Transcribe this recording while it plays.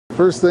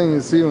First thing you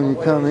see when you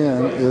come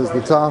in is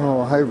the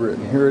Tahoe Hybrid.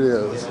 Here it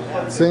is.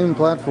 Same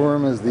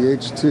platform as the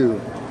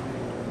H2.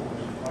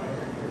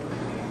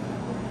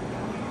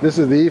 This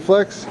is the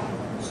E-Flex?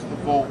 This is the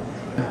Volt.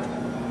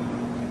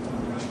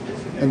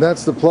 And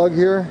that's the plug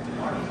here?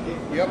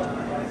 Yep.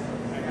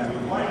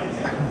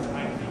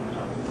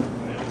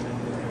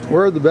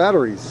 Where are the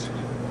batteries?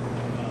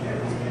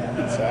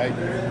 Inside.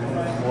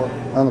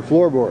 On the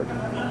floorboard.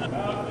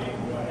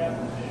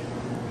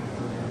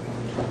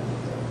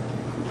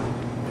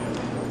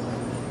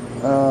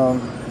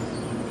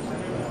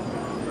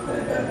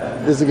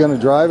 Is it going to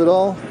drive at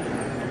all?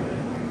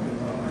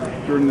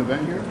 During the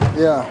vent here?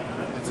 Yeah.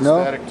 It's a No?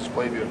 static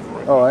display vehicle.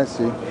 Right? Oh, I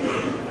see.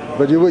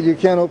 But you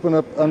can't open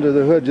up under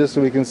the hood just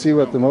so we can see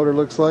what the motor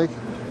looks like?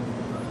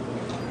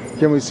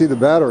 Can we see the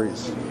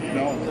batteries?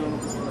 No.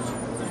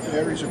 The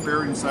batteries are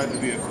buried inside the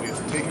vehicle. You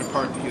have to take it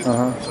apart to get to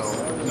them. So,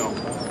 no.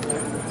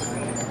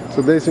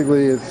 So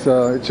basically it's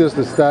just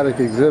a static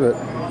exhibit.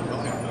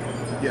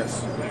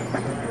 Yes.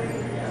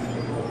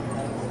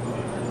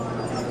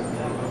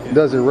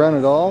 Does it run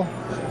at all?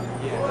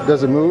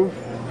 Does it move?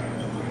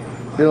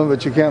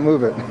 But you can't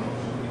move it.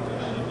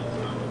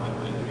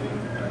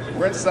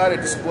 We're inside a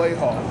display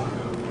hall.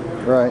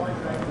 Right.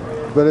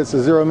 But it's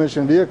a zero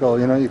emission vehicle,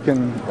 you know, you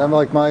can,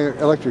 unlike my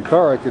electric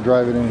car, I could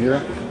drive it in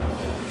here.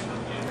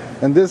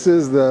 And this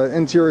is the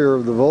interior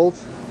of the Volt.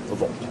 The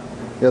Volt.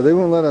 Yeah, they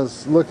won't let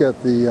us look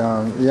at the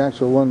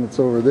actual one that's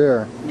over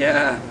there.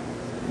 Yeah.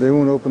 They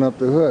won't open up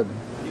the hood.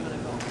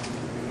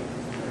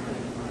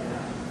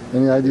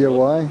 Any idea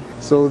why?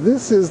 So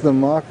this is the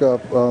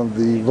mock-up of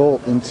the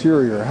Volt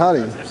interior.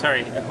 Howdy.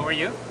 Sorry, who are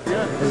you?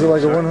 Is it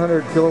like a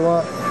 100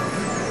 kilowatt?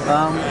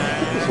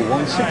 It's a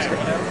 160.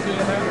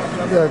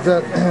 Yeah, is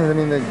that, I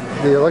mean,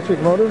 the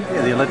electric motor?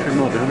 Yeah, the electric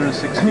motor,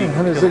 160.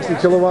 160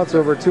 kilowatts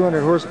over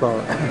 200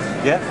 horsepower.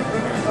 Yeah.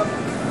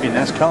 Be a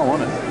nice car,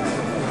 won't it?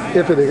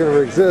 If it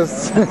ever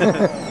exists.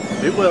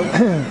 It will.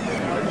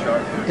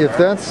 If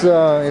that's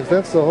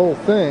the whole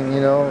thing,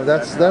 you know,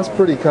 that's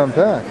pretty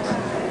compact.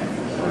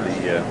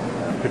 The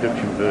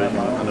production version,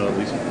 I know at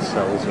least the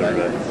cells are a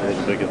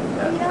little bigger than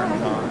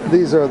that.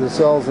 These are the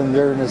cells, and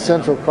they're in a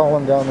central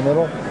column down the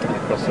middle.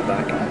 Across the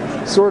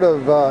back. Sort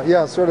of,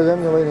 yeah, sort of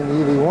emulating the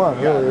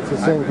EV1. Really, it's the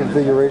same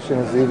configuration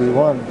as the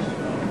EV1.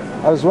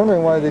 I was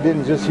wondering why they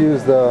didn't just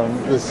use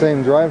the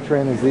same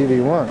drivetrain as the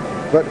EV1.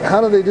 But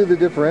how do they do the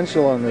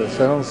differential on this?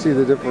 I don't see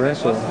the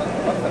differential.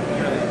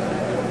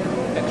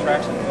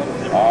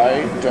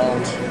 I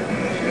don't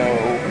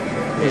know.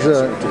 Is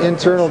an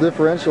internal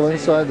differential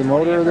inside the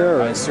motor there?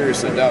 Or? I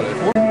seriously doubt it.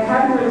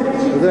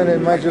 But then it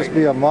might just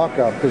be a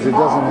mock-up because it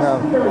doesn't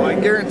have... Well, I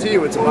guarantee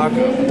you it's a mock-up.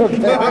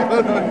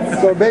 Okay.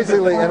 So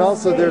basically, and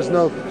also there's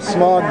no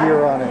smog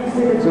gear on it.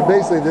 So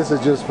basically this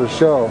is just for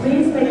show.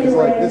 It's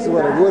like, this is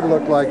what it would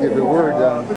look like if it were done.